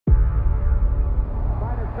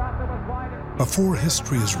Before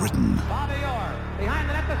history is written,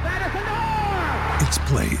 it's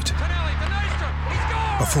played.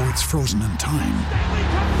 Before it's frozen in time,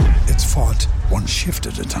 it's fought one shift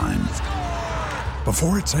at a time.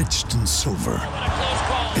 Before it's etched in silver,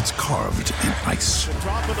 it's carved in ice.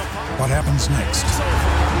 What happens next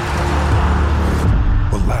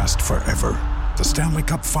will last forever. The Stanley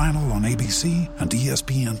Cup Final on ABC and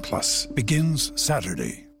ESPN Plus begins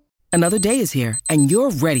Saturday. Another day is here, and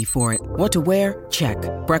you're ready for it. What to wear? Check.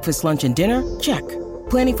 Breakfast, lunch, and dinner? Check.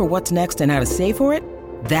 Planning for what's next and how to save for it?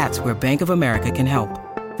 That's where Bank of America can help.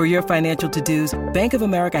 For your financial to-dos, Bank of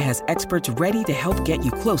America has experts ready to help get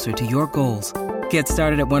you closer to your goals. Get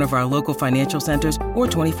started at one of our local financial centers or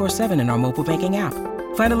 24/7 in our mobile banking app.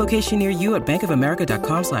 Find a location near you at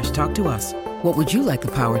bankofamerica.com/talktous. What would you like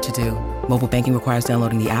the power to do? Mobile banking requires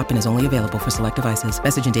downloading the app and is only available for select devices.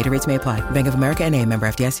 Message and data rates may apply. Bank of America N.A., member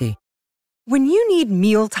FDIC. When you need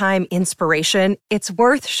mealtime inspiration, it's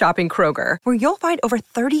worth shopping Kroger, where you'll find over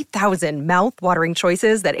 30,000 mouth-watering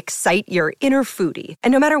choices that excite your inner foodie.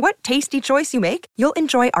 And no matter what tasty choice you make, you'll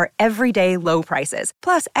enjoy our everyday low prices,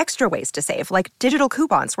 plus extra ways to save, like digital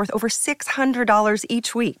coupons worth over $600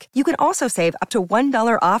 each week. You can also save up to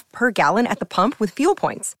 $1 off per gallon at the pump with fuel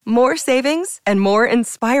points. More savings and more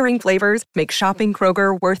inspiring flavors make shopping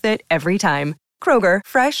Kroger worth it every time. Kroger,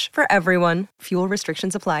 fresh for everyone. Fuel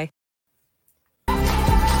restrictions apply.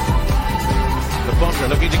 Le Fondre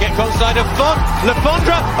looking to get close side of Font. Le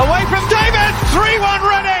Fondre away from David. 3-1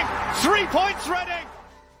 Reading. 3 points Reading.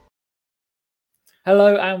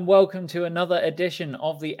 Hello and welcome to another edition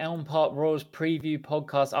of the Elm Park Royals preview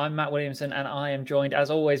podcast. I'm Matt Williamson and I am joined as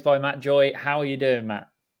always by Matt Joy. How are you doing, Matt?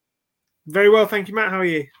 Very well, thank you, Matt. How are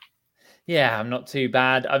you? Yeah, I'm not too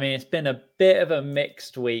bad. I mean, it's been a bit of a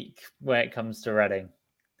mixed week when it comes to Reading.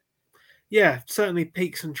 Yeah, certainly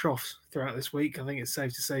peaks and troughs throughout this week. I think it's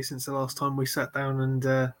safe to say since the last time we sat down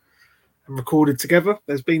and recorded together,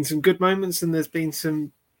 there's been some good moments and there's been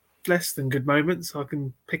some less than good moments. I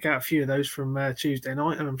can pick out a few of those from Tuesday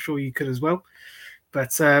night, and I'm sure you could as well.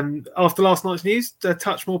 But after last night's news, a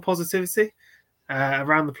touch more positivity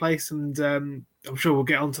around the place, and I'm sure we'll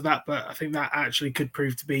get onto that. But I think that actually could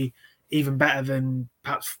prove to be even better than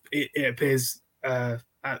perhaps it appears on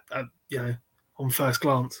first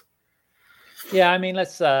glance. Yeah, I mean,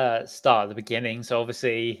 let's start at the beginning. So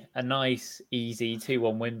obviously a nice, easy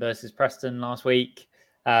 2-1 win versus Preston last week.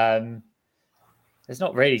 There's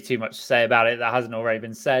not really too much to say about it that hasn't already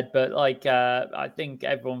been said, but I think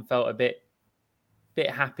everyone felt a bit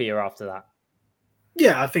happier after that.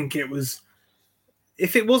 Yeah, I think it was.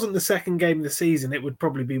 If it wasn't the second game of the season, it would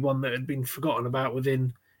probably be one that had been forgotten about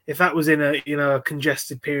within. If that was in a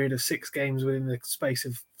congested period of 6 games within the space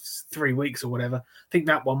of 3 weeks or whatever, I think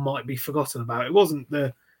that one might be forgotten about. It wasn't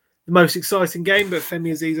the most exciting game, but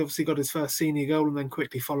Femi Aziz obviously got his first senior goal and then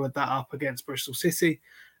quickly followed that up against Bristol City.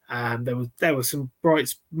 There were some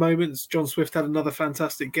bright moments. John Swift had another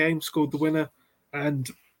fantastic game, scored the winner, and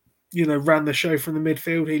ran the show from the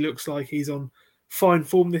midfield. He looks like he's on fine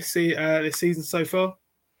form this season so far.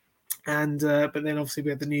 And but then obviously we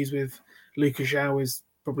had the news with Lucas João is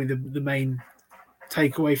probably the main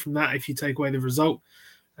takeaway from that, if you take away the result.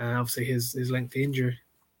 Obviously his lengthy injury.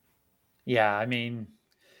 Yeah, I mean,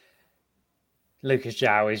 Lucas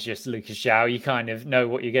João is just Lucas João. You kind of know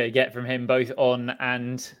what you're going to get from him both on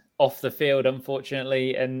and off the field,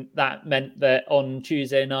 unfortunately. And that meant that on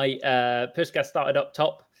Tuesday night, Puskas started up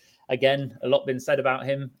top. Again, a lot been said about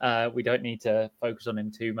him. We don't need to focus on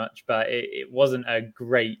him too much, but it wasn't a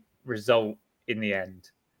great result in the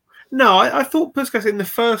end. No, I thought Puskas in the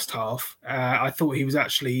first half, I thought he was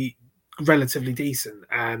actually relatively decent.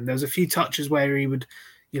 There was a few touches where he would,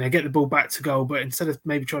 get the ball back to goal, but instead of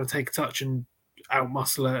maybe trying to take a touch and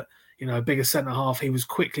outmuscle a bigger centre half, he was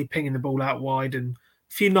quickly pinging the ball out wide and a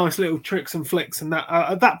few nice little tricks and flicks. And that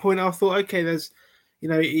at that point, I thought, okay, there's,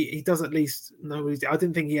 he does at least know. I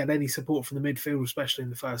didn't think he had any support from the midfield, especially in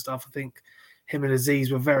the first half. I think him and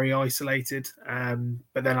Aziz were very isolated.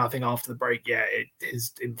 But then I think after the break,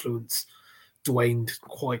 his influence waned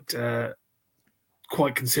quite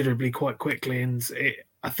considerably, quite quickly. And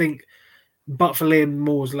I think, but for Liam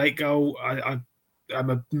Moore's late goal, I'm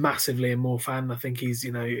a massive Liam Moore fan. I think he's,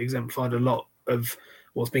 exemplified a lot of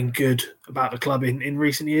what's been good about the club in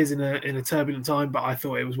recent years in a turbulent time. But I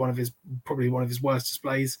thought it was probably one of his worst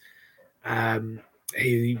displays.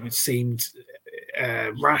 He seemed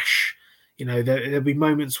rash. There'll be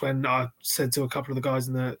moments when I said to a couple of the guys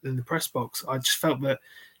in the press box, I just felt that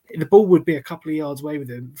the ball would be a couple of yards away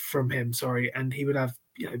from him, and he would have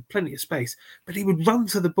plenty of space, but he would run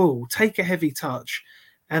to the ball, take a heavy touch,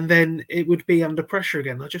 and then it would be under pressure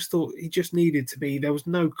again. I just thought he just needed to be. There was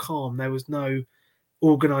no calm. There was no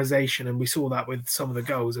organisation, and we saw that with some of the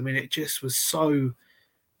goals. I mean, it just was so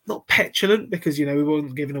not petulant because we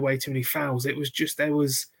weren't giving away too many fouls. It was just there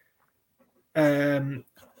was an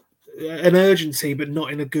urgency, but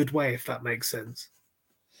not in a good way, if that makes sense.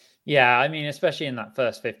 Yeah, I mean, especially in that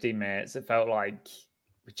first 15 minutes, it felt like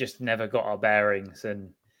we just never got our bearings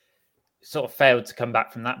and sort of failed to come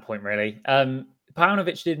back from that point, really.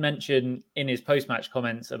 Paunovic did mention in his post-match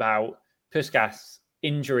comments about Puskás'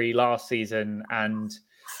 injury last season, and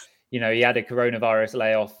he had a coronavirus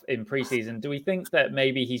layoff in pre-season. Do we think that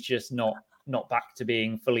maybe he's just not back to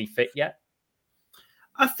being fully fit yet?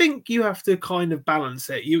 I think you have to kind of balance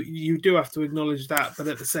it. You do have to acknowledge that, but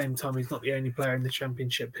at the same time, he's not the only player in the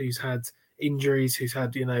Championship who's had injuries, who's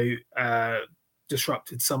had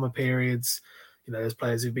disrupted summer periods. There's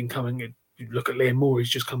players who've been coming. You look at Liam Moore, he's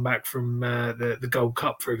just come back from the Gold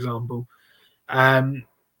Cup, for example.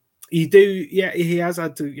 He has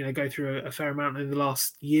had to go through a fair amount in the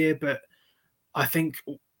last year, but I think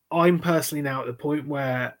I'm personally now at the point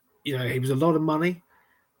where he was a lot of money,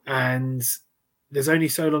 and there's only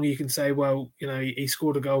so long you can say, well, he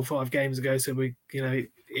scored a goal 5 games ago, so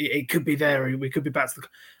it could be there. We could be back to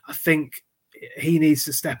I think he needs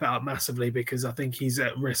to step it up massively, because I think he's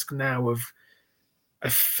at risk now of a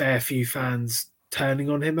fair few fans turning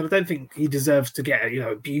on him. And I don't think he deserves to get,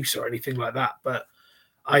 abuse or anything like that. But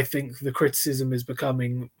I think the criticism is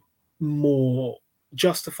becoming more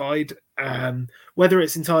justified. Whether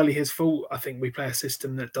it's entirely his fault, I think we play a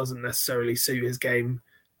system that doesn't necessarily suit his game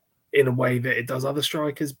in a way that it does other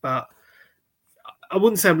strikers. But I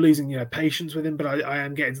wouldn't say I'm losing, patience with him, but I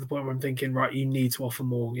am getting to the point where I'm thinking, right, you need to offer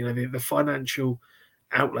more. The financial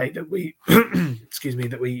outlay that we,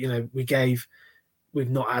 we gave, we've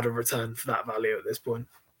not had a return for that value at this point.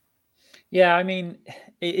 Yeah, I mean,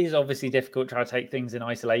 it is obviously difficult to try to take things in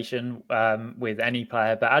isolation with any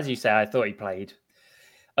player. But as you say, I thought he played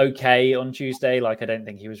okay on Tuesday. I don't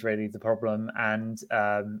think he was really the problem. And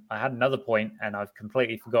I had another point and I've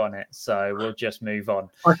completely forgotten it. So we'll just move on.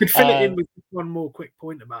 I could fill it in with one more quick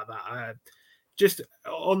point about that. Just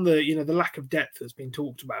on the, the lack of depth that's been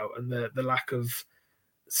talked about, and the lack of,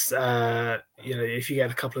 if you get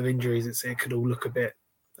a couple of injuries, it could all look a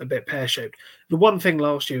bit pear-shaped. The one thing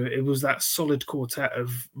last year, it was that solid quartet of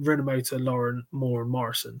Rinomhota, Laurent, Moore and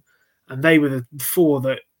Morrison. And they were the 4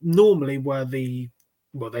 that normally were they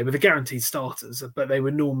were the guaranteed starters, but they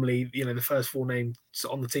were normally, the first 4 names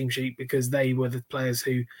on the team sheet, because they were the players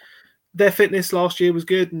who their fitness last year was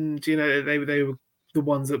good, and they were the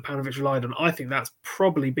ones that Paunovic relied on. I think that's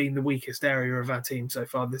probably been the weakest area of our team so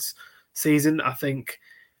far this season. I think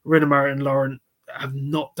Rinomhota and Laurent have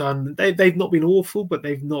not done. They've not been awful, but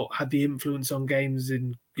they've not had the influence on games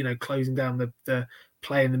in closing down the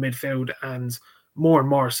play in the midfield. And Moore and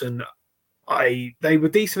Morrison, they were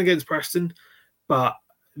decent against Preston, but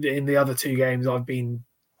in the other 2 games, I've been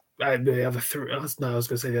the other 3. No, I was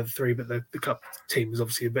going to say the other 3, but the cup team was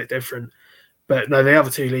obviously a bit different. But no, the other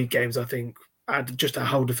 2 league games, I think, just our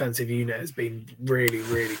whole defensive unit has been really,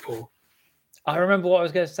 really poor. I remember what I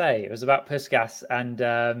was going to say. It was about Puskás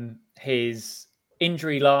and his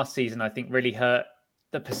injury last season. I think really hurt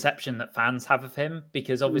the perception that fans have of him,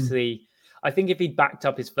 because obviously I think if he'd backed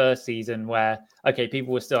up his first season where, okay,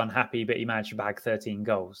 people were still unhappy, but he managed to bag 13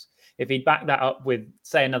 goals. If he'd backed that up with,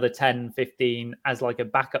 say, another 10, 15 as like a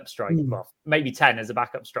backup striker, well, maybe 10 as a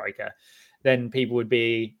backup striker, then people would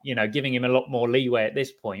be, giving him a lot more leeway at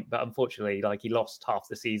this point. But unfortunately, he lost half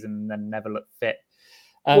the season and then never looked fit.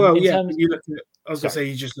 You look at, I was going to say,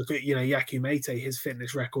 you just look at, Yakou Méïté, his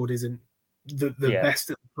fitness record isn't the best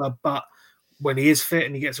at the club, but when he is fit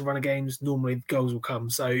and he gets a run of games, normally goals will come.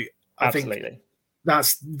 So I think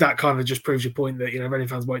that kind of just proves your point that, Reading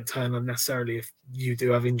fans won't turn unnecessarily if you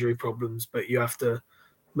do have injury problems, but you have to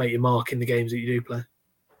make your mark in the games that you do play.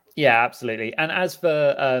 Yeah, absolutely. And as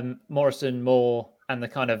for Morrison, Moore, and the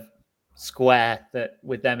kind of square that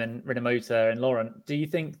with them and Rinomhota and Laurent, do you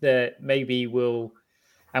think that maybe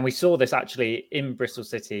and we saw this actually in Bristol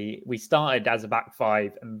City, we started as a back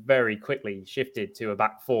 5 and very quickly shifted to a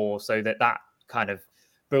back 4 so that kind of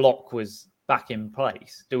block was back in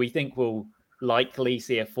place. Do we think we'll likely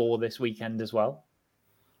see a 4 this weekend as well?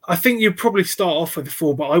 I think you'd probably start off with a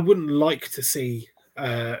 4, but I wouldn't like to see...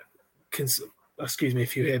 excuse me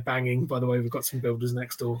if you hear banging, by the way, we've got some builders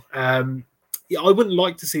next door. I wouldn't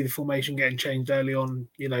like to see the formation getting changed early on,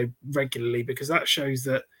 regularly, because that shows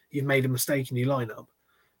that you've made a mistake in your lineup.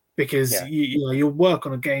 Because you'll work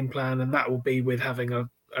on a game plan, and that will be with having a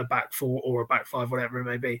back 4 or a back 5, whatever it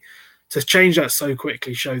may be. To change that so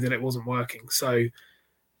quickly showed that it wasn't working. So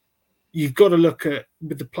you've got to look at,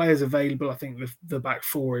 with the players available, I think the back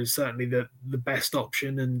four is certainly the best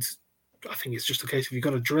option. And I think it's just a case of you've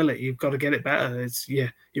got to drill it. You've got to get it better.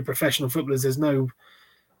 You're professional footballers. There's no,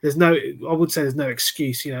 I would say there's no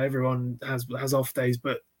excuse. Everyone has off days,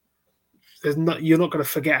 but you're not going to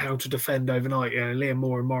forget how to defend overnight. Liam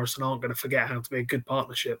Moore and Morrison aren't going to forget how to be a good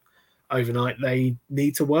partnership overnight. They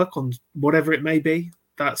need to work on whatever it may be.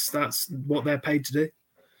 That's what they're paid to do.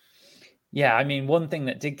 Yeah, I mean, one thing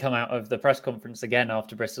that did come out of the press conference again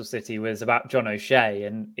after Bristol City was about John O'Shea,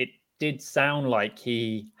 and it did sound like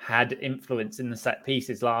he had influence in the set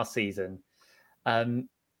pieces last season. I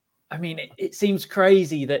mean, it seems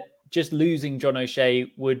crazy that just losing John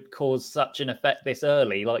O'Shea would cause such an effect this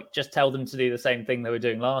early. Like, just tell them to do the same thing they were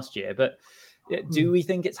doing last year. But do we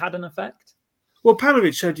think it's had an effect? Well,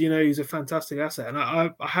 Panovic said, he's a fantastic asset. And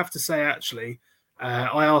I have to say, actually,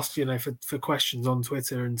 I asked, for questions on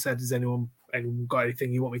Twitter and said, has anyone got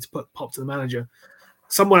anything you want me to pop to the manager?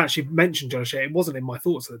 Someone actually mentioned John O'Shea. It wasn't in my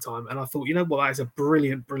thoughts at the time. And I thought, that is a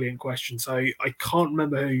brilliant, brilliant question. So I can't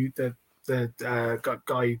remember who the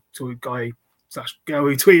guy who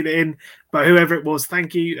tweeted it in, but whoever it was,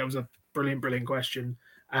 thank you. That was a brilliant, brilliant question.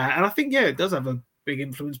 And I think, it does have a big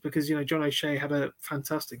influence because, John O'Shea had a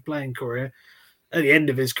fantastic playing career. At the end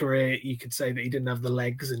of his career, you could say that he didn't have the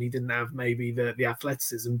legs and he didn't have maybe the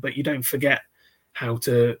athleticism, but you don't forget how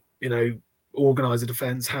to, organise a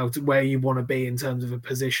defence, where you want to be in terms of a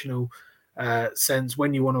positional sense,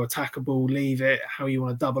 when you want to attack a ball, leave it, how you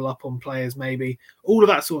want to double up on players, maybe all of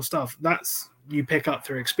that sort of stuff. That's you pick up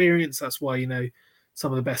through experience. That's why,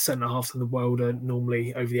 some of the best centre-halves in the world are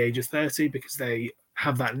normally over the age of 30 because they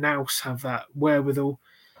have that nous, have that wherewithal.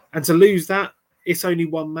 And to lose that, it's only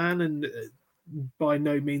one man and by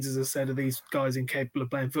no means, as I said, are these guys incapable of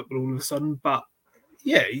playing football all of a sudden. But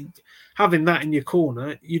yeah, having that in your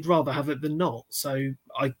corner, you'd rather have it than not. So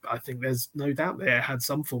I think there's no doubt that it had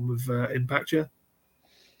some form of impact, yeah.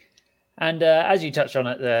 And as you touched on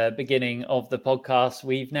at the beginning of the podcast,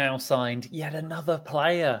 we've now signed yet another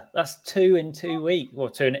player. That's 2 in 2 weeks, or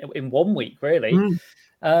 2 in 1 week, really.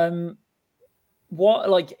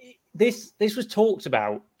 This was talked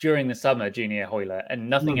about during the summer, Junior Hoilett, and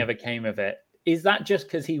nothing ever came of it. Is that just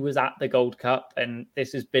because he was at the Gold Cup and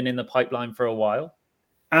this has been in the pipeline for a while?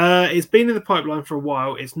 It's been in the pipeline for a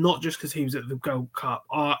while. It's not just because he was at the Gold Cup.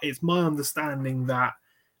 It's my understanding that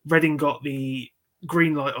Reading got the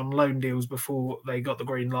green light on loan deals before they got the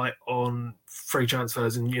green light on free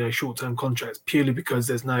transfers and short-term contracts, purely because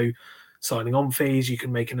there's no signing on fees. You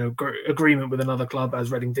can make an agreement with another club,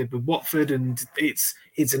 as Reading did with Watford, and it's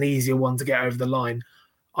an easier one to get over the line.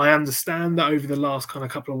 I understand that over the last kind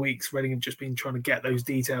of couple of weeks, Reading have just been trying to get those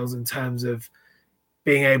details in terms of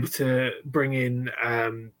being able to bring in,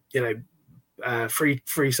 free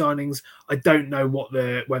signings. I don't know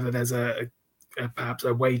whether there's perhaps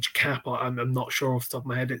a wage cap. I'm not sure off the top of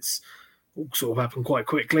my head. It's all sort of happened quite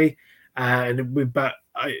quickly, I've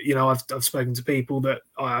spoken to people that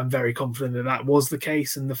I'm very confident that was the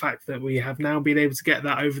case, and the fact that we have now been able to get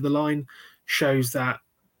that over the line shows that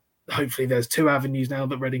hopefully there's 2 avenues now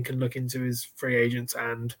that Reading can look into as free agents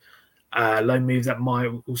and loan moves. That might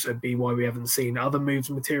also be why we haven't seen other moves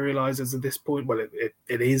materialise as of this point. Well,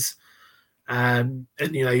 it is. And,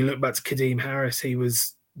 you look back to Kadeem Harris. He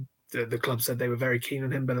was, the club said they were very keen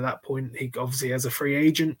on him, but at that point, he obviously as a free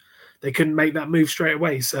agent, they couldn't make that move straight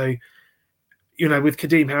away. So, with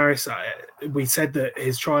Kadeem Harris, we said that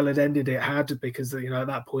his trial had ended. It had, because, at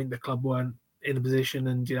that point, the club weren't in a position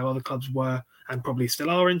and, other clubs were and probably still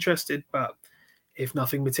are interested. But if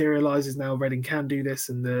nothing materialises now, Reading can do this.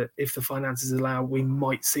 And if the finances allow, we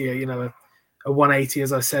might see a 180,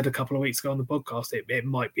 as I said a couple of weeks ago on the podcast. It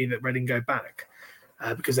might be that Reading go back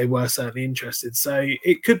because they were certainly interested. So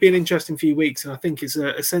it could be an interesting few weeks. And I think it's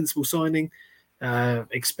a sensible signing.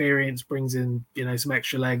 Experience brings in, some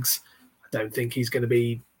extra legs. I don't think he's going to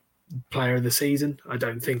be player of the season. I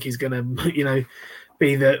don't think he's going to,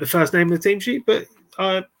 be the first name on the team sheet. But,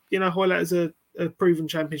 Hoilett is a proven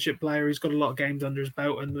championship player. He's got a lot of games under his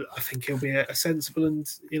belt, and I think he'll be a sensible and,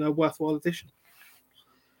 worthwhile addition.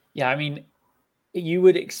 Yeah, I mean, you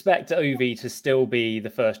would expect Ovi to still be the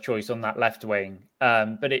first choice on that left wing,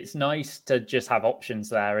 but it's nice to just have options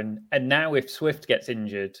there. And now if Swift gets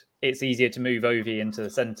injured, it's easier to move Ovi into the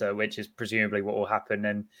centre, which is presumably what will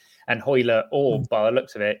happen. And Hoilett, or by the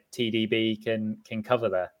looks of it, TDB can cover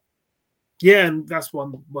there. Yeah, and that's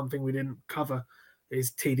one thing we didn't cover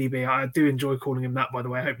is TDB. I do enjoy calling him that, by the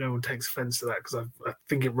way. I hope no one takes offence to that because I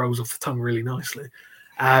think it rolls off the tongue really nicely.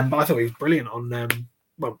 But I thought he was brilliant on,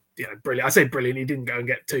 brilliant. I say brilliant. He didn't go and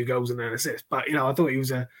get 2 goals and an assist, but, I thought he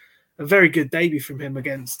was a a very good debut from him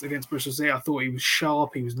against Bristol City. I thought he was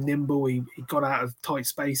sharp, he was nimble, he got out of tight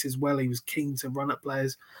spaces well, he was keen to run at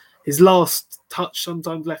players. His last touch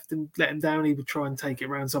sometimes let him down. He would try and take it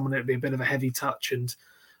around someone. It'd be a bit of a heavy touch and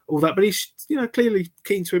all that. But he's clearly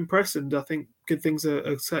keen to impress, and I think good things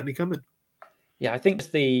are certainly coming. Yeah, I think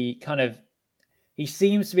he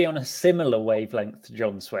seems to be on a similar wavelength to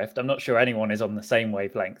John Swift. I'm not sure anyone is on the same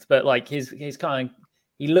wavelength, but like his kind of,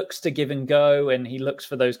 he looks to give and go, and he looks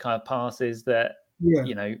for those kind of passes that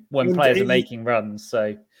when players are making runs.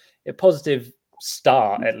 So a positive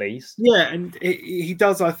start at least. Yeah, and he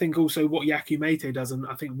does, I think, also what Yaku Mate does, and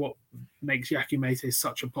I think what makes Yaku Mate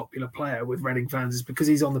such a popular player with Reading fans is because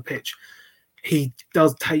he's on the pitch. He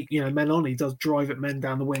does take men on. He does drive at men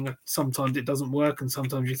down the wing. Sometimes it doesn't work, and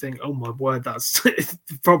sometimes you think, "Oh my word, that's it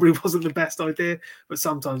probably wasn't the best idea." But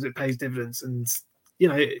sometimes it pays dividends, and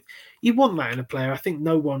you want that in a player. I think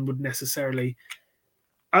no one would necessarily.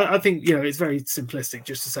 I think it's very simplistic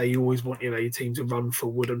just to say you always want your team to run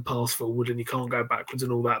forward and pass forward, and you can't go backwards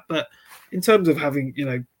and all that. But in terms of having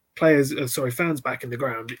fans back in the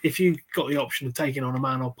ground, if you got the option of taking on a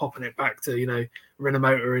man or popping it back to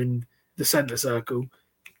Rinomhota in the centre circle,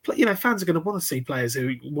 fans are going to want to see players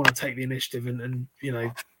who want to take the initiative and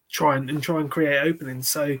try and create openings.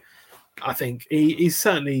 So I think he's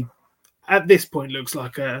certainly at this point looks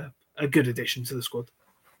like a good addition to the squad.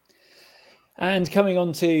 And coming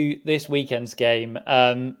on to this weekend's game,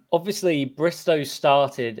 obviously Bristow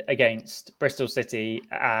started against Bristol City,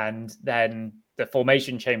 and then the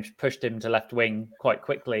formation change pushed him to left wing quite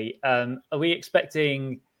quickly. Are we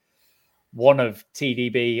expecting one of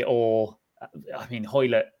TDB or,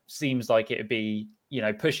 Hoylett seems like it would be,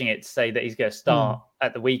 pushing it to say that he's going to start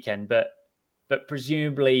at the weekend, but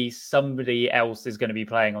presumably somebody else is going to be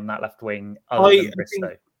playing on that left wing other than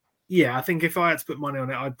Bristow. I think if I had to put money on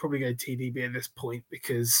it, I'd probably go TDB at this point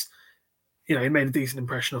because, he made a decent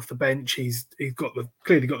impression off the bench. He's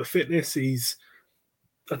clearly got the fitness.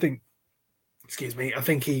 I think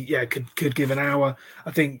he could give an hour.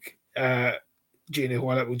 I think Gino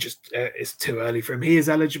Hoylett will just it's too early for him. He is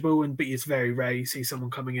eligible, but it's very rare you see someone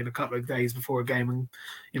coming in a couple of days before a game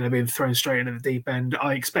and being thrown straight into the deep end.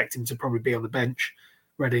 I expect him to probably be on the bench.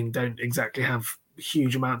 Reading don't exactly have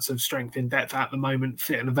huge amounts of strength in depth at the moment,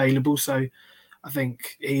 fit and available. So I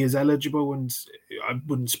think he is eligible, and it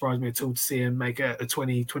wouldn't surprise me at all to see him make a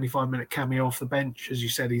 20-25 minute cameo off the bench. As you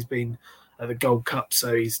said, he's been at the Gold Cup,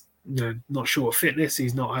 so he's not short of fitness.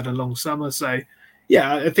 He's not had a long summer, so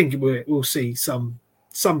I think we'll see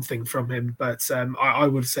something from him. But I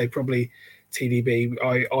would say probably TDB.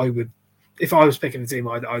 I would, if I was picking a team,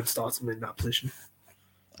 I'd start him in that position.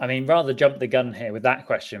 Rather jump the gun here with that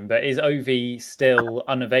question, but is Ovi still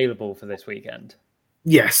unavailable for this weekend?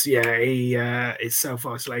 Yes, he is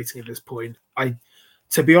self-isolating at this point.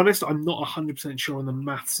 To be honest, I'm not 100% sure on the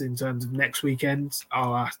maths in terms of next weekend.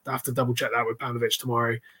 I'll have to double check that with Paunovic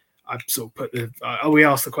tomorrow. I sort of put we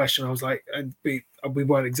asked the question. I was like, we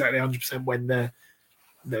weren't exactly 100% when the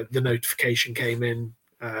notification came in.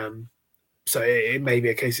 So it may be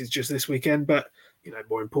a case it's just this weekend, but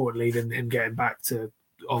more importantly than him getting back to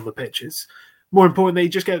on the pitches, more importantly,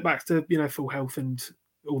 just get back to full health and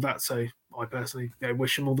all that. So I personally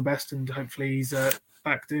wish him all the best, and hopefully he's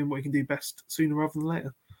back doing what he can do best sooner rather than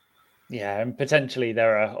later. Yeah, and potentially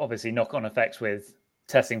there are obviously knock-on effects with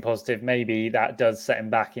testing positive. Maybe that does set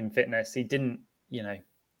him back in fitness. He didn't,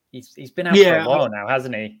 he's been out for a while now,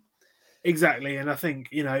 hasn't he? Exactly, and I think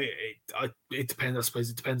it depends. I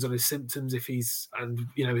suppose it depends on his symptoms. If he's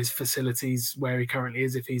his facilities where he currently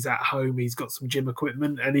is. If he's at home, he's got some gym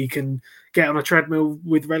equipment and he can get on a treadmill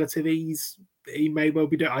with relative ease. He may well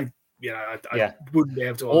be doing. I wouldn't be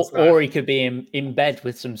able to answer that. Or he could be in bed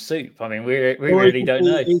with some soup. We really don't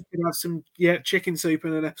know. He could have some chicken soup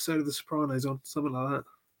in an episode of The Sopranos on something like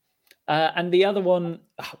that. And the other one,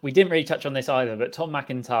 we didn't really touch on this either, but Tom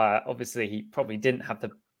McIntyre, obviously he probably didn't have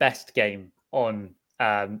the best game on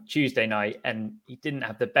Tuesday night, and he didn't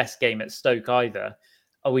have the best game at Stoke either.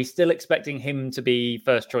 Are we still expecting him to be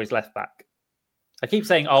first choice left back? I keep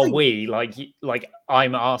saying, "Are we?"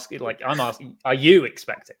 I'm asking. Are you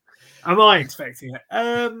expecting? Am I expecting it?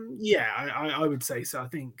 I would say so. I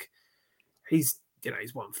think he's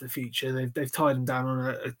one for the future. They've tied him down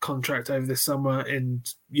on a contract over this summer,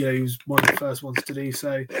 and he was one of the first ones to do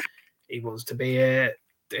so. He wants to be here.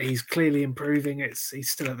 He's clearly improving. He's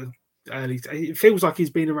still at the early. It feels like he's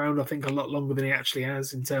been around, I think, a lot longer than he actually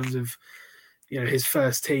has in terms of, his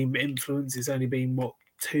first team influence. It's only been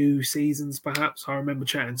 2 seasons, perhaps. I remember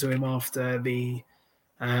chatting to him after the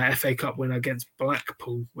FA Cup win against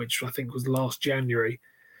Blackpool, which I think was last January,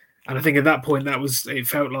 And I think at that point, it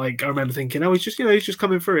felt like, I remember thinking, oh, he's just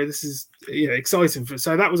coming through it. This is, exciting.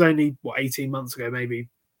 So that was only, 18 months ago, maybe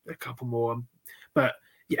a couple more. But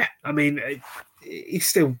yeah, I mean, he's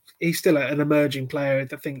still an emerging player.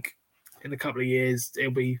 I think in a couple of years,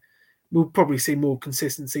 we'll probably see more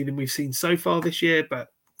consistency than we've seen so far this year. But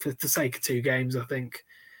for the sake of 2 games, I think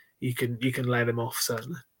you can let him off,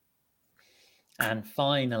 certainly. And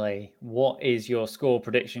finally, what is your score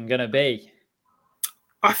prediction going to be?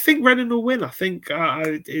 I think Reading will win. I think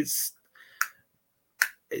I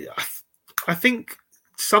think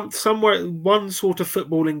somewhere one sort of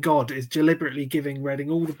footballing god is deliberately giving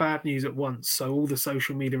Reading all the bad news at once, so all the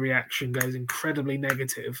social media reaction goes incredibly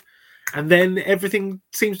negative, and then everything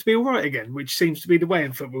seems to be all right again, which seems to be the way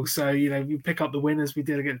in football. So you pick up the win as we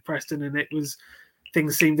did against Preston, and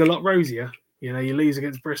things seemed a lot rosier. You lose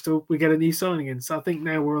against Bristol, we get a new signing in. So I think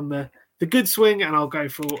now we're on the good swing, and I'll go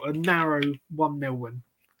for a narrow 1-0 win.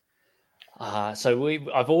 So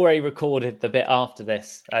I've already recorded the bit after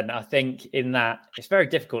this, and I think in that it's very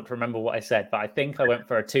difficult to remember what I said, but I think I went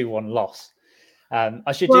for a 2-1 loss.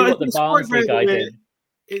 I should do what the Barnsley guy did.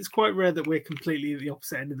 It's quite rare that we're completely at the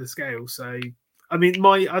opposite end of the scale. So, I mean,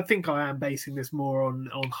 I think I am basing this more on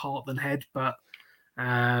heart than head, but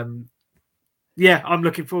yeah, I'm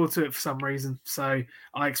looking forward to it for some reason. So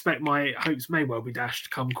I expect my hopes may well be dashed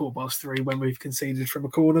come 3:15 when we've conceded from a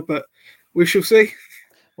corner, but we shall see.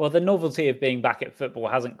 Well, the novelty of being back at football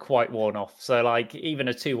hasn't quite worn off. So, even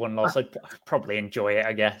a 2-1 loss, I'd probably enjoy it,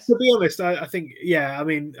 I guess. To be honest, I think, yeah, I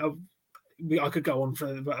mean, I could go on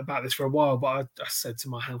about this for a while, but I said to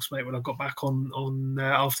my housemate when I got back on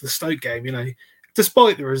after the Stoke game,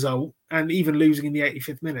 despite the result and even losing in the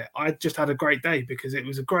 85th minute, I just had a great day because it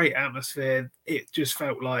was a great atmosphere. It just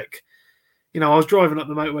felt like, I was driving up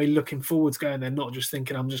the motorway looking forward to going there, not just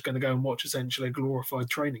thinking I'm just going to go and watch essentially a glorified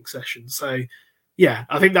training session. So, yeah,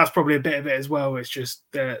 I think that's probably a bit of it as well. It's just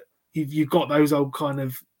that you've got those old kind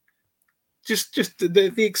of just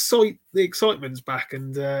the excitement's back,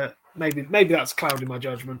 and maybe that's clouding my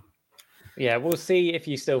judgment. Yeah, we'll see if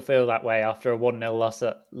you still feel that way after a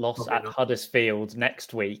 1-0 loss at Huddersfield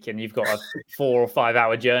next week, and you've got a 4 or 5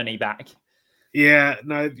 hour journey back. Yeah,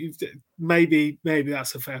 no, maybe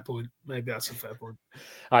that's a fair point.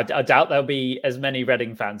 I doubt there'll be as many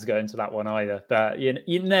Reading fans going to that one either, but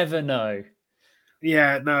you never know.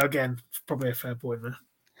 Yeah, no, again, probably a fair point there.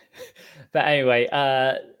 But anyway,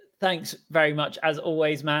 thanks very much as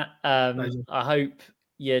always, Matt. I hope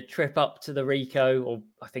your trip up to the Rico, or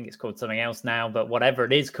I think it's called something else now, but whatever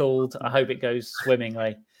it is called, I hope it goes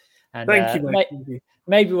swimmingly. And thank you, mate.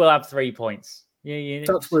 Maybe we'll have 3 points. Yeah,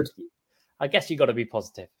 Touchwood. I guess you got to be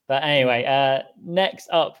positive. But anyway, next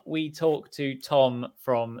up, we talk to Tom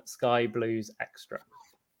from Sky Blues Extra.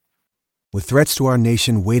 With threats to our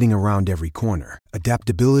nation waiting around every corner,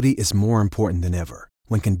 adaptability is more important than ever.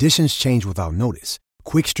 When conditions change without notice,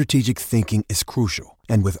 quick strategic thinking is crucial.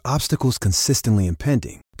 And with obstacles consistently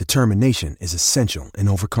impending, determination is essential in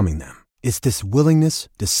overcoming them. It's this willingness,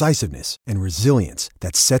 decisiveness, and resilience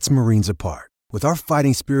that sets Marines apart. With our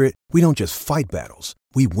fighting spirit, we don't just fight battles,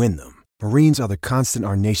 we win them. Marines are the constant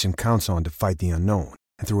our nation counts on to fight the unknown.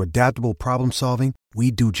 And through adaptable problem solving,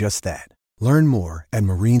 we do just that. Learn more at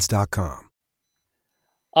marines.com.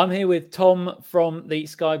 I'm here with Tom from the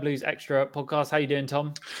Sky Blues Extra podcast. How you doing,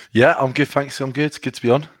 Tom? Yeah, I'm good, thanks. I'm good. It's good to be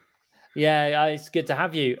on. Yeah, it's good to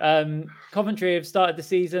have you. Coventry have started the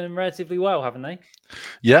season relatively well, haven't they?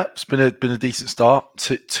 Yeah, it's been a decent start.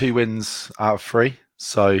 Two wins out of 3,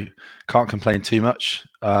 so can't complain too much.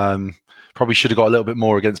 Probably should have got a little bit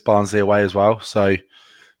more against Barnsley away as well. So,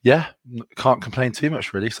 yeah, can't complain too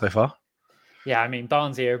much really so far. Yeah, I mean,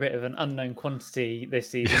 Barnsley are a bit of an unknown quantity this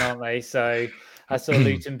season, aren't they? So I saw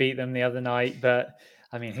Luton beat them the other night, but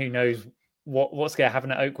I mean, who knows what's going to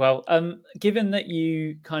happen at Oakwell. Given that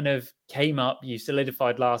you kind of came up, you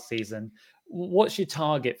solidified last season, what's your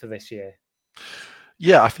target for this year?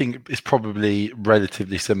 Yeah, I think it's probably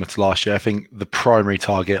relatively similar to last year. I think the primary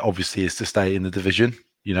target obviously is to stay in the division,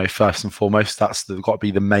 first and foremost. That's got to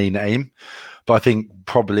be the main aim. But I think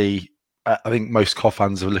most COF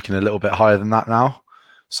fans are looking a little bit higher than that now.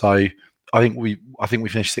 So I think we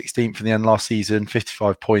finished 16th in the end last season,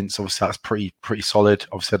 55 points. Obviously, that's pretty solid.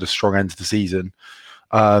 Obviously, had a strong end to the season.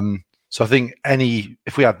 So I think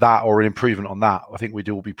if we had that or an improvement on that, I think we'd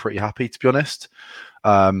all be pretty happy, to be honest.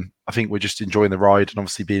 I think we're just enjoying the ride, and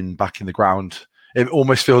obviously being back in the ground. It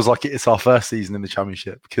almost feels like it's our first season in the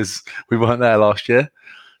Championship because we weren't there last year.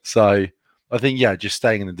 So I think, just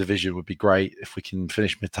staying in the division would be great. If we can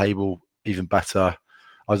finish mid-table, even better.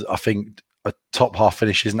 I think a top half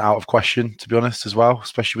finish isn't out of question, to be honest, as well,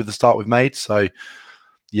 especially with the start we've made. So,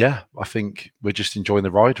 yeah, I think we're just enjoying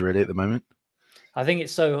the ride really at the moment. I think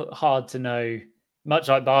it's so hard to know, much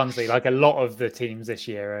like Barnsley, like a lot of the teams this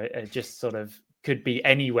year are just sort of could be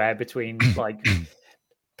anywhere between like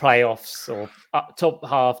playoffs or up top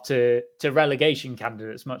half to relegation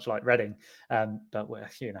candidates, much like Reading. But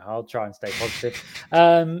I'll try and stay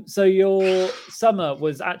positive. So your summer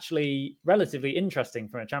was actually relatively interesting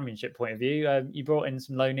from a championship point of view. You brought in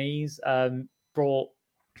some loanees, I'm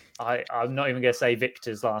not even going to say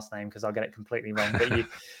Victor's last name because I'll get it completely wrong, but you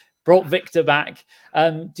brought Victor back.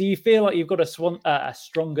 Do you feel like you've got a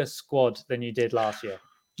stronger squad than you did last year?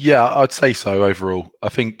 Yeah, I'd say so overall. I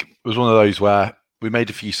think it was one of those where we made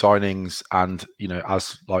a few signings and,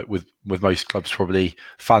 as like with most clubs, probably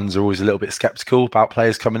fans are always a little bit skeptical about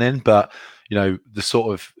players coming in. But, the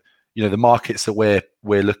sort of, the markets that we're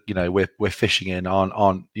fishing in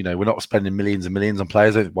aren't, we're not spending millions and millions on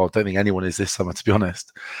players. I don't think anyone is this summer, to be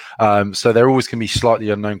honest. So they're always going to be slightly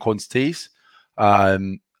unknown quantities.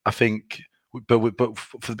 I think, but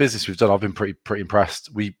for the business we've done, I've been pretty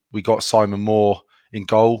impressed. We got Simon Moore in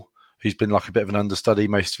goal, who's been like a bit of an understudy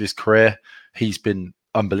most of his career. He's been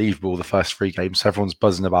unbelievable the first 3 games. Everyone's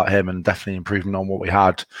buzzing about him and definitely improvement on what we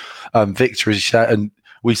had. Victor, as you said, and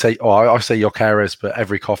we say, I say Jokeres, but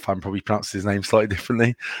every Kov fan probably pronounces his name slightly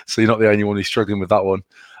differently. So you're not the only one who's struggling with that one.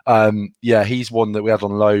 He's one that we had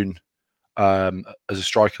on loan as a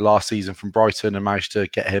striker last season from Brighton and managed to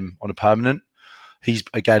get him on a permanent. He's,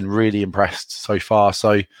 again, really impressed so far.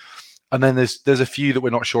 So, and then there's a few that we're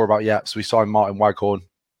not sure about yet. So we signed Martin Waghorn,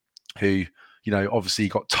 who, obviously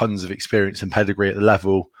got tons of experience and pedigree at the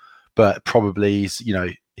level, but probably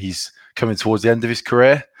he's coming towards the end of his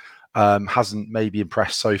career. Hasn't maybe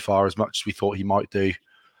impressed so far as much as we thought he might do.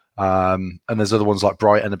 And there's other ones like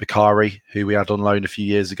Bright and Bakari, who we had on loan a few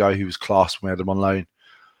years ago, who was class when we had him on loan.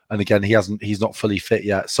 And again, he's not fully fit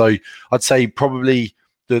yet. So I'd say probably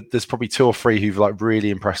there's probably 2 or 3 who've like really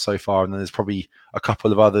impressed so far. And then there's probably a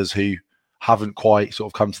couple of others who haven't quite sort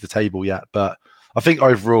of come to the table yet. But I think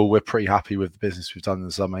overall we're pretty happy with the business we've done in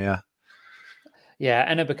the summer. Yeah. Yeah,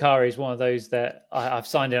 Enna Bakari is one of those that I've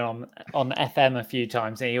signed in on FM a few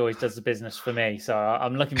times, and he always does the business for me. So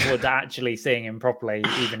I'm looking forward to actually seeing him properly,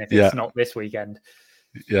 even if it's not this weekend.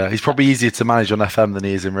 Yeah, he's probably easier to manage on FM than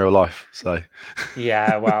he is in real life. So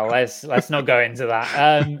yeah, well, let's not go into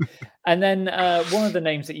that. And then one of the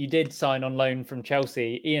names that you did sign on loan from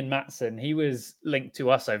Chelsea, Ian Matson, he was linked to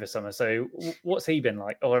us over summer. So what's he been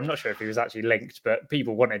like? Or I'm not sure if he was actually linked, but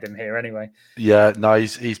people wanted him here anyway. Yeah, no,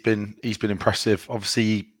 he's been impressive.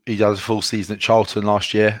 Obviously, he does a full season at Charlton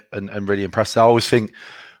last year and really impressive. I always think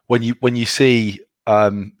when you see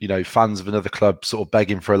fans of another club sort of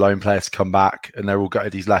begging for a loan player to come back and they're all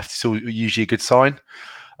gutted he's left, it's usually a good sign.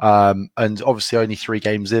 And obviously only 3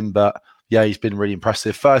 games in, but yeah, he's been really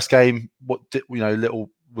impressive. First game,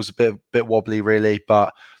 was a bit wobbly really,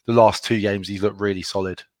 but the last 2 games he's looked really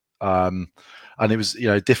solid. And it was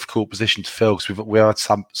a difficult position to fill because we had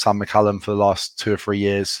Sam McCallum for the last 2 or 3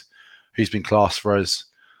 years, who's been class for us.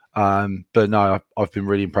 But no, I've been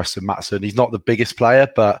really impressed with Matson. He's not the biggest player,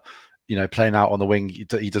 but playing out on the wing,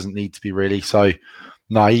 he doesn't need to be really. So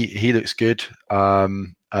no, he looks good.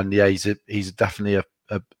 And yeah, he's definitely a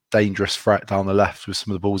dangerous threat down the left with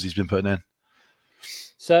some of the balls he's been putting in.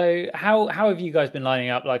 So how have you guys been lining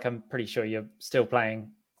up? Like, I'm pretty sure you're still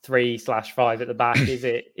playing 3/5 at the back. Is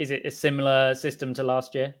it a similar system to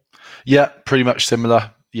last year? Yeah, pretty much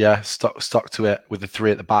similar. Yeah, stuck to it with the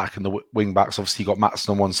 3 at the back and the wing backs. Obviously, you got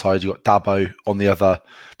Matson on one side, you got Dabo on the other,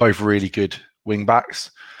 both really good wing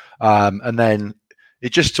backs. And then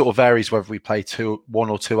it just sort of varies whether we play 1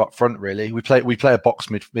 or 2 up front. Really, we play a box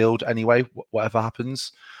midfield anyway, whatever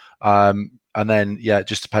happens. And then it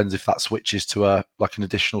just depends if that switches to an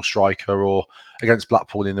additional striker, or against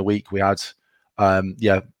Blackpool in the week we had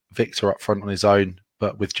Victor up front on his own,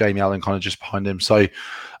 but with Jamie Allen kind of just behind him. So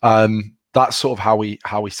that's sort of how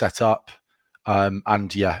we set up.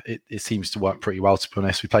 And yeah, it seems to work pretty well, to be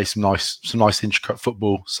honest. We play some nice intricate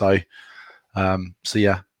football. So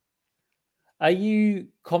yeah. Are you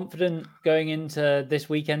confident going into this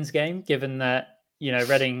weekend's game, given that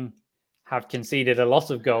Reading have conceded a lot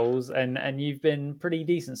of goals and you've been pretty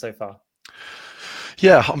decent so far?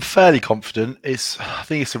 Yeah, I'm fairly confident. I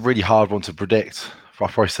think it's a really hard one to predict. I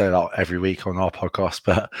probably say that every week on our podcast,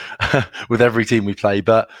 but with every team we play.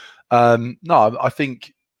 But no, I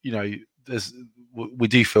think we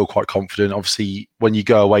do feel quite confident. Obviously, when you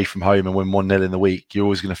go away from home and win 1-0 in the week, you're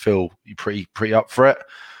always going to feel pretty up for it.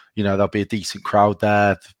 There'll be a decent crowd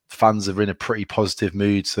there. The fans are in a pretty positive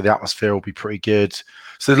mood, so the atmosphere will be pretty good.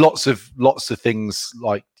 So lots of things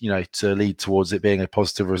to lead towards it being a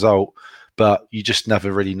positive result, but you just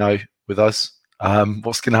never really know with us.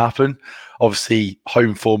 what's going to happen. Obviously,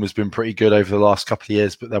 home form has been pretty good over the last couple of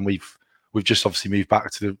years, but then we've just obviously moved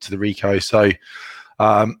back to the Rico. So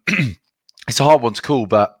it's a hard one to call,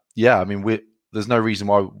 but yeah, I mean, there's no reason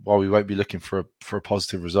why we won't be looking for a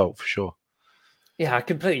positive result for sure. Yeah, I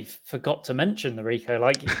completely forgot to mention the Rico.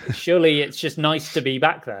 Like, surely it's just nice to be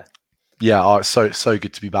back there. Yeah, it's so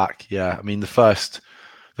good to be back. Yeah, I mean, the first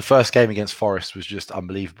game against Forest was just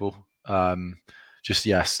unbelievable. Great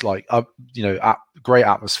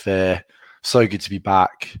atmosphere. So good to be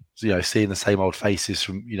back. Seeing the same old faces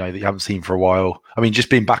from that you haven't seen for a while. I mean,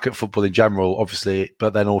 just being back at football in general, obviously,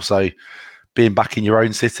 but then also being back in your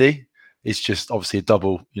own city, it's just obviously a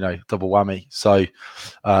double whammy. So,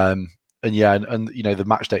 and the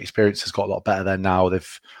match day experience has got a lot better there now.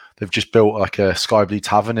 They've just built like a Sky Blue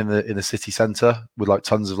Tavern in the city centre with like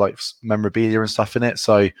tons of like memorabilia and stuff in it.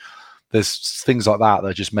 So there's things like that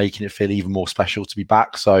are just making it feel even more special to be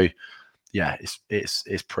back. So yeah,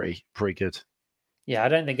 it's pretty good. Yeah, I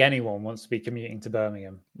don't think anyone wants to be commuting to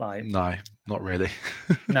Birmingham. Like, no, not really.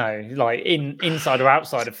 No, like inside or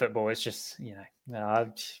outside of football, it's just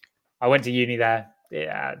I went to uni there.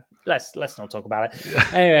 Yeah, let's not talk about it. Yeah.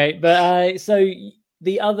 Anyway, but so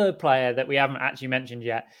the other player that we haven't actually mentioned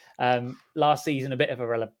yet, last season, a bit of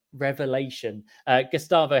a revelation,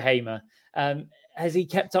 Gustavo Hamer. Has he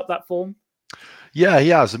kept up that form? Yeah, he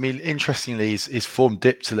has. I mean, interestingly, his form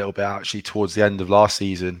dipped a little bit actually towards the end of last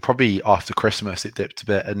season. Probably after Christmas, it dipped a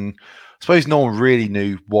bit. And I suppose no one really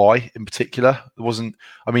knew why in particular.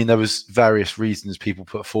 There was various reasons people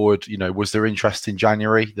put forward. Was there interest in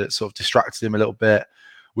January that sort of distracted him a little bit?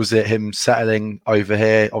 Was it him settling over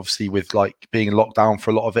here, obviously with like being in lockdown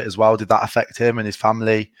for a lot of it as well? Did that affect him and his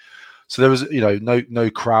family? So there was, no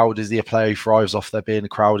crowd. Is he a player who thrives off there being a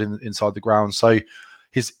crowd inside the ground? So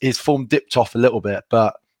his form dipped off a little bit,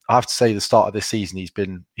 but I have to say the start of this season he's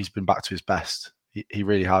been back to his best. He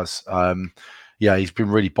really has. He's been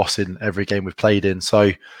really bossing every game we've played in.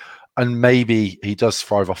 So, and maybe he does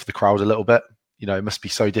thrive off the crowd a little bit. It must be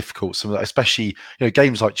so difficult. Especially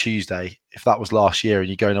games like Tuesday. If that was last year and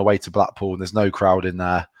you're going away to Blackpool and there's no crowd in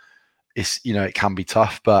there, it can be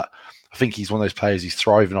tough. But I think he's one of those players who's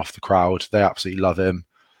thriving off the crowd. They absolutely love him.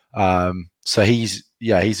 So he's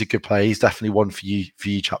a good player. He's definitely one for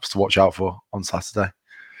you chaps to watch out for on Saturday.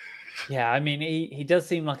 Yeah, I mean, he does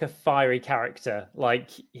seem like a fiery character. Like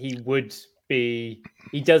he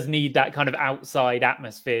does need that kind of outside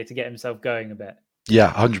atmosphere to get himself going a bit.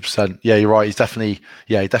 Yeah, 100%. Yeah, you're right. He's definitely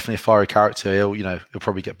a fiery character. He'll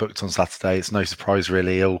probably get booked on Saturday. It's no surprise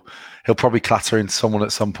really. He'll probably clatter into someone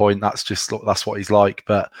at some point. That's what he's like.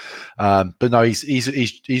 But no,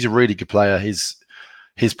 he's a really good player. His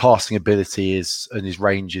passing ability and his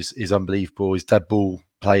range is unbelievable. His dead ball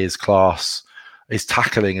play is class. His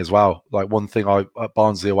tackling as well. Like one thing at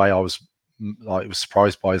Barnsley away, I was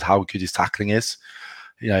surprised by is how good his tackling is.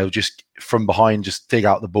 He'll just from behind just dig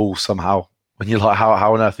out the ball somehow. And you're like,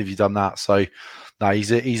 how on earth have you done that? So, no,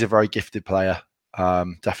 he's a very gifted player.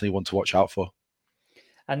 Definitely one to watch out for.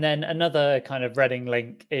 And then another kind of Reading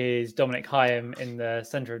link is Dominic Hyam in the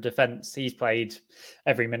centre of defence. He's played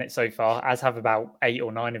every minute so far, as have about 8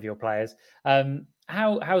 or 9 of your players.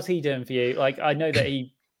 How's he doing for you? Like, I know that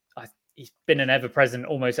he's been an ever-present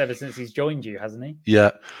almost ever since he's joined you, hasn't he?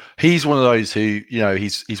 Yeah, he's one of those who,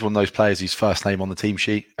 he's one of those players whose first name on the team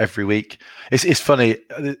sheet every week. It's funny,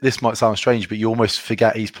 this might sound strange, but you almost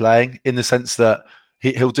forget he's playing in the sense that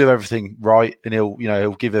he'll do everything right and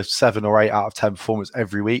he'll give a 7 or 8 out of 10 performance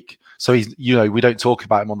every week. So he's, we don't talk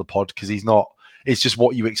about him on the pod because he's not, it's just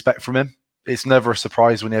what you expect from him. It's never a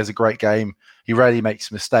surprise when he has a great game. He rarely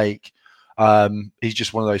makes a mistake. He's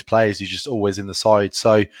just one of those players who's just always in the side.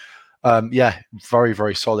 So, very,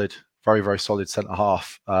 very solid, very, very solid centre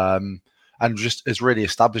half, and just has really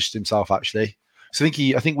established himself actually. So I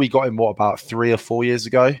think we got him about 3 or 4 years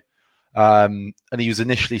ago, and he was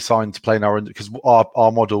initially signed to play in our under because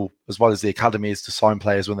our model as well as the academy is to sign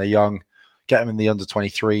players when they're young, get them in the under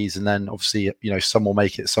 23s, and then obviously some will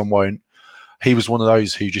make it, some won't. He was one of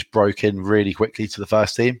those who just broke in really quickly to the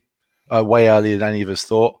first team, way earlier than any of us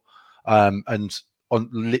thought, and on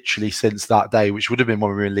literally since that day, which would have been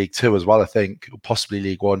when we were in League 2 as well, I think, or possibly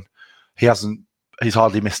League 1. He's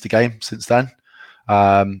hardly missed a game since then.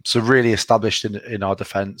 So really established in our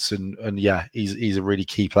defence, and yeah, he's a really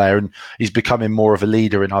key player, and he's becoming more of a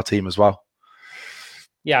leader in our team as well.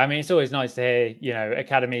 Yeah, I mean, it's always nice to hear,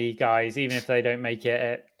 academy guys, even if they don't make it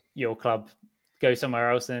at your club, go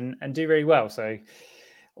somewhere else and do really well. So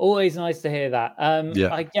always nice to hear that.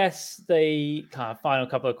 I guess the kind of final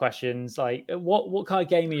couple of questions, like what kind of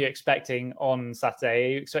game are you expecting on Saturday?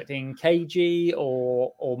 Are you expecting cagey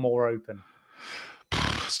or more open?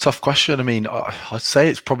 It's a tough question. I mean, I'd say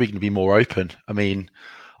it's probably going to be more open. I mean,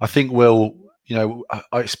 I think I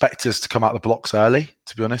expect us to come out the blocks early,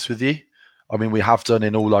 to be honest with you. I mean, we have done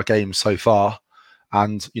in all our games so far,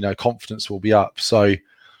 and, confidence will be up. So,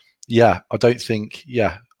 yeah, I think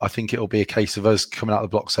it'll be a case of us coming out the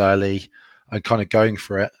blocks early and kind of going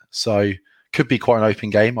for it. So, could be quite an open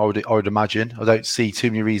game, I would imagine. I don't see too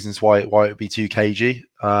many reasons why it would be too cagey.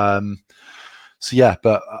 So yeah,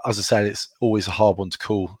 but as I said, it's always a hard one to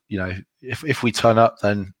call. If we turn up,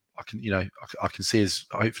 then I can see us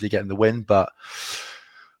hopefully getting the win. But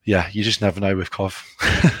yeah, you just never know with Cov.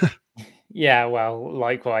 Yeah, well,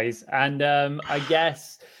 likewise. And I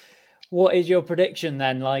guess, what is your prediction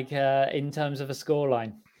then, like in terms of a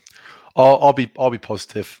scoreline? I'll be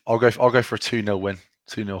positive. I'll go for a 2-0 win,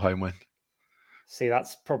 2-0 home win. See,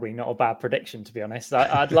 that's probably not a bad prediction, to be honest.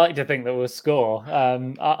 I'd like to think that we'll score.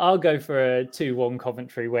 I'll go for a 2-1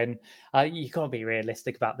 Coventry win. You can't be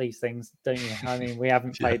realistic about these things, don't you? I mean, we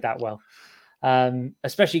haven't played that well,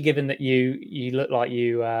 especially given that you look like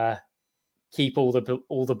you keep all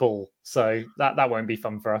the ball. So that won't be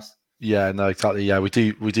fun for us. Yeah, no, exactly. Yeah, we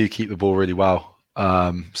do keep the ball really well.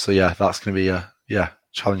 So yeah, that's going to be a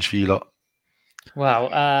challenge for you lot.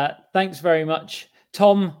 Wow. Thanks very much,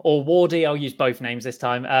 Tom or Wardy. I'll use both names this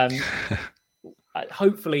time.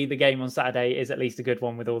 Hopefully the game on Saturday is at least a good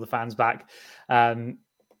one with all the fans back.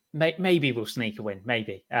 Maybe we'll sneak a win.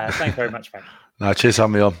 Maybe. Thanks very much, Frank. No, cheers,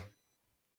 having me on.